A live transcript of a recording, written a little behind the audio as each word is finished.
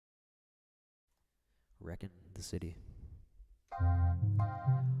Wrecking the city.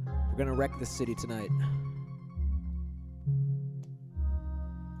 We're gonna wreck the city tonight.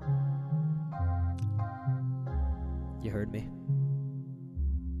 You heard me.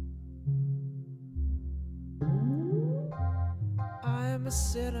 I'm a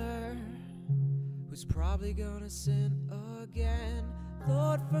sinner who's probably gonna sin again.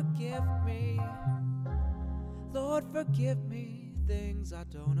 Lord, forgive me. Lord, forgive me. Things I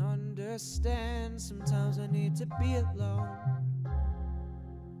don't understand. Sometimes I need to be alone.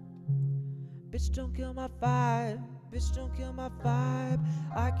 Bitch, don't kill my vibe. Bitch, don't kill my vibe.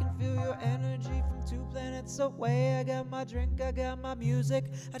 I can feel your energy from 2 planets away. I got my drink, I got my music,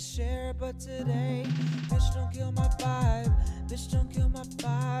 I share it, but today, bitch, don't kill my vibe. Bitch, don't kill my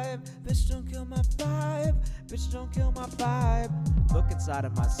vibe. Bitch, don't kill my vibe. Bitch, don't kill my vibe. Look inside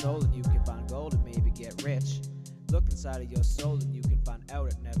of my soul and you can find gold and maybe get rich. Look inside of your soul and you can find out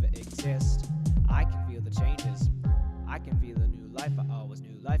it never exists. I can feel the changes. I can feel a new life. I always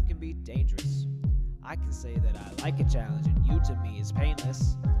knew life can be dangerous. I can say that I like a challenge and you to me is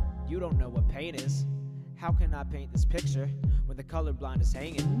painless. You don't know what pain is. How can I paint this picture when the colorblind is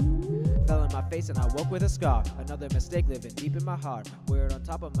hanging? Fell in my face and I woke with a scar. Another mistake living deep in my heart. Wear it on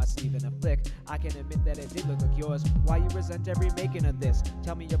top of my sleeve in a flick. I can admit that it did look like yours. Why you resent every making of this?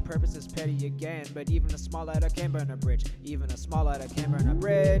 Tell me your purpose is petty again. But even a small lighter can burn a bridge. Even a small lighter can burn a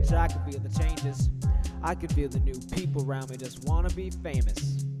bridge. I can feel the changes. I can feel the new people around me just wanna be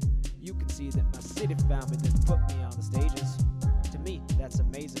famous. You can see that my city found me, then put me on the stages. To me, that's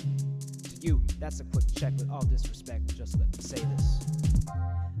amazing. To you, that's a quick check. With all disrespect, just let me say this.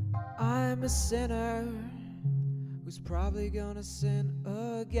 I'm a sinner who's probably gonna sin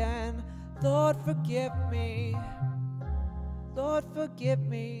again. Lord, forgive me. Lord, forgive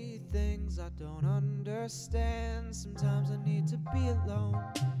me. Things I don't understand. Sometimes I need to be alone.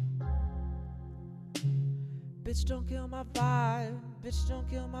 Bitch, don't kill my vibe. Bitch, don't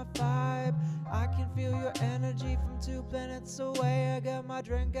kill my vibe. I can feel your energy from 2 planets away. I got my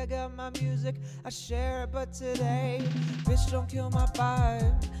drink, I got my music, I share it, but today, bitch, don't kill my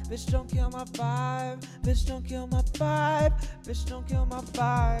vibe. Bitch, don't kill my vibe. Bitch, don't kill my vibe. Bitch, don't kill my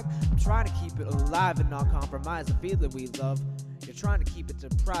vibe. I'm trying to keep it alive and not compromise the feeling we love. You're trying to keep it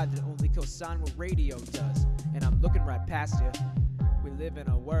deprived and only co-sign what radio does. And I'm looking right past you. We live in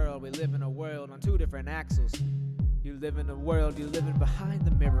a world on 2 different axles. You live in a world, you're living behind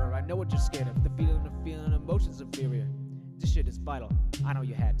the mirror. I know what you're scared of, the feeling of feeling emotions inferior. This shit is vital, I know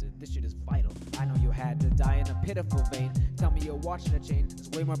you had to. This shit is vital, I know you had to die in a pitiful vein. Tell me you're watching a chain, it's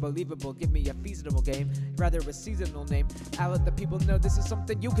way more believable. Give me a feasible game, rather a seasonal name. I let the people know this is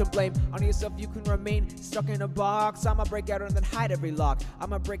something you can blame. On yourself you can remain stuck in a box. I'ma break out and then hide every lock.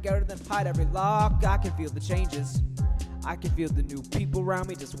 I'ma break out and then hide every lock. I can feel the changes. I can feel the new people around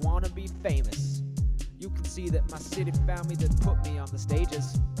me just wanna be famous. You can see that my city found me, that put me on the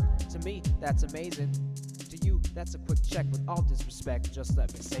stages. To me, that's amazing. To you, that's a quick check. With all disrespect, just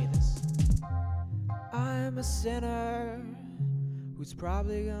let me say this. I'm a sinner who's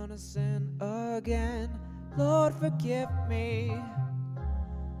probably gonna sin again. Lord, forgive me.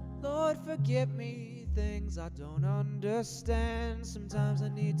 Lord, forgive me. Things I don't understand. Sometimes I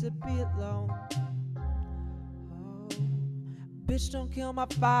need to be alone. Bitch, don't kill my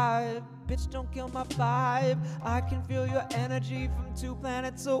vibe. Bitch, don't kill my vibe. I can feel your energy from 2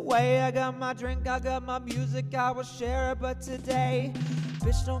 planets away. I got my drink, I got my music, I will share it, but today,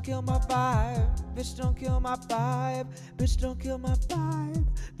 bitch, don't kill my vibe. Bitch, don't kill my vibe. Bitch, don't kill my vibe.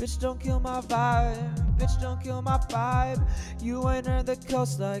 Bitch, don't kill my vibe. Bitch, don't kill my vibe. You ain't earned the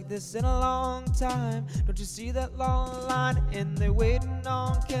coast like this in a long time. Don't you see that long line? And they're waiting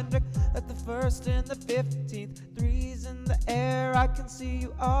on Kendrick like the 1st and the 15th. Threes in the air, I can see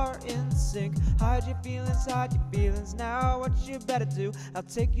you are in sync. Hide your feelings now. What you better do? I'll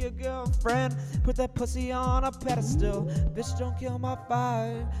take your girlfriend, put that pussy on a pedestal. Bitch, don't kill my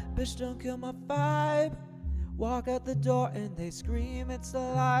vibe. Bitch, don't kill my vibe. Walk out the door and they scream it's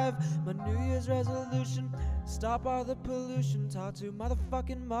alive. My New Year's resolution, stop all the pollution. Talk too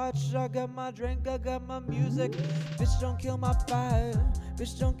motherfucking much. I got my drink, I got my music. Bitch, don't kill my vibe.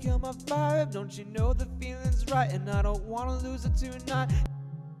 Bitch, don't kill my vibe. Don't you know the feeling's right and I don't wanna lose it tonight.